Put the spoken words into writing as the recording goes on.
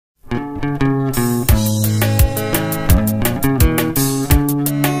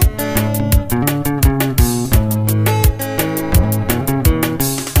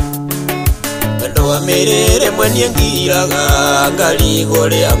ndiraga ngarigo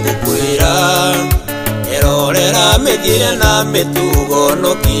ria ngukwira erorera mithire na mitugo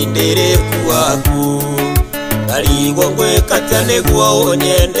no kindire kuaku ngarigo ngwikatia niguo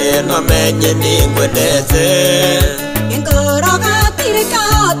unyende no menye ni ngwendete ngoroga tirika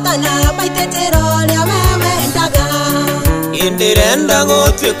na baitetero ria wewe ndaga indirenda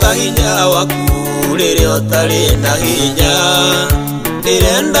gutwika hinya waku riria utari na hinya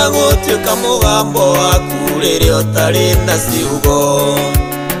ndirenda gutwika mugambo waku riria utari na ciugo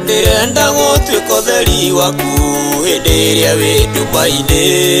ndirenda gutwika utheri waku hindi iria wi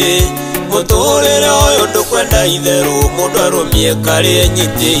nduma-ini muturire uyu ndukwenda itheru mundu arumie kari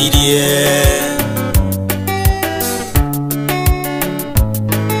nyitiirie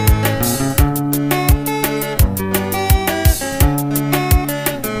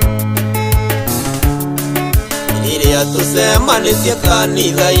riria tucemanitie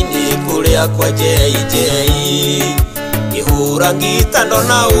kanitha-ini kuria kwa JJ ihura ngita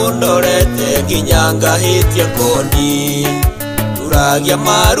ndona undorete nginya ngahitia kondi turagia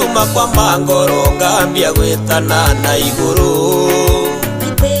maruma kwa mangoro ngambia gwitana na iguru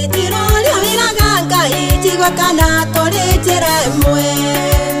itiroria wiraga ngai jigwa kana turi njira imwe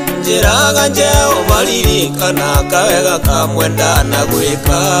njiraga Jehova ririkana kawega ka mwenda na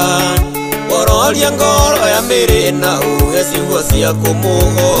gwika ororia ngoro ya miri na uhe ciugo cia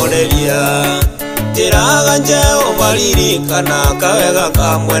kumuhoreria njiraga Jehova ririkana kawega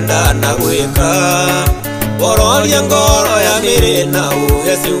ka mwenda na gwika ororia ngoro ya miri na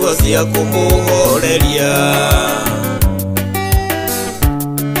uhe ciugo cia kumuhoreria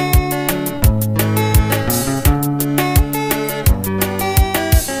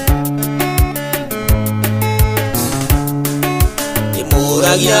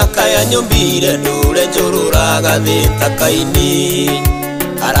imuragia kaya nyumbire ndure njururaga thitaka-ini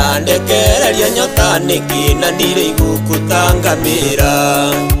arandekereria nyota niki na ndire igukutangamira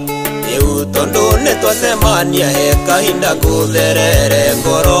riu tondu nitwacemania he kahinda ngutherere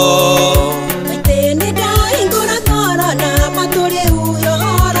ngoro iti nindahingura ngoro na maturi uyo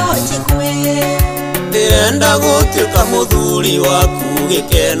oro njigwe ndirenda gutwika muthuri waku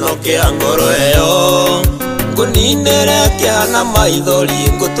gikeno kia ngoro iyo nguninire kiana maithori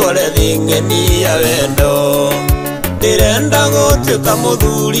ngutware thing'eni ya wendo ndirenda gutwika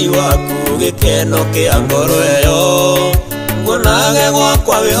muthuri waku gikeno kia ngoro iyo ngunage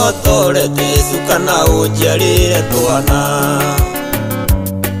gwakwa wihotorete cuka na unjiarire twana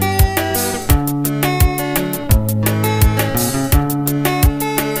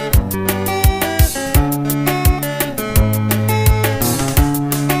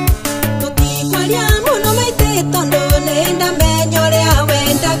tutikwaria muno maite tondu ninda menyo ria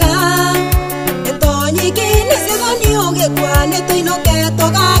wendaga etonyiki nicithoni ugikwa nituinuke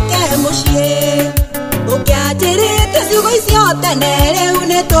tugake mucii ukianjirite ciugo icio tene riu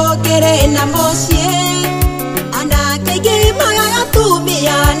nitukiri na mucii anake aingi magaga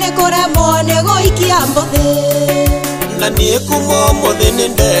tumia nikuremwo ni guikia mbuthi na nie kuma umuthi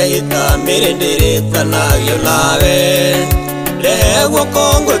nindehita miri ndiritanagio nawe rehe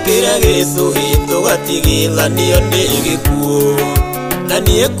guoko ngwikire gicuhi tugatigithanio ni gikuo na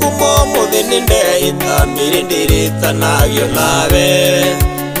nie kuma umuthi nindehita miri ndiritanagio nawe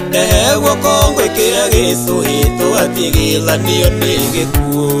rehe guoko ngwikire gicuhi tugatigithanio ni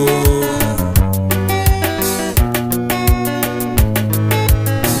gikuo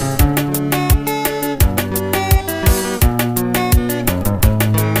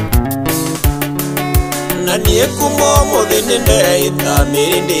na nie kuma umuthi nindehita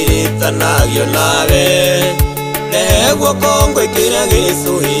miri ndiritanagio nawe rehe guoko ngwikire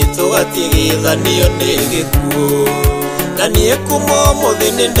gicuhi tugatigithanio ni gikuo na nie kuma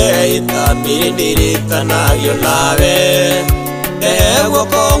umuthi nindehita miri ndiritanagio nawe rehe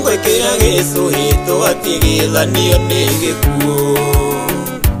guoko ngwikire gicuhi tugatigithanio ni gikuo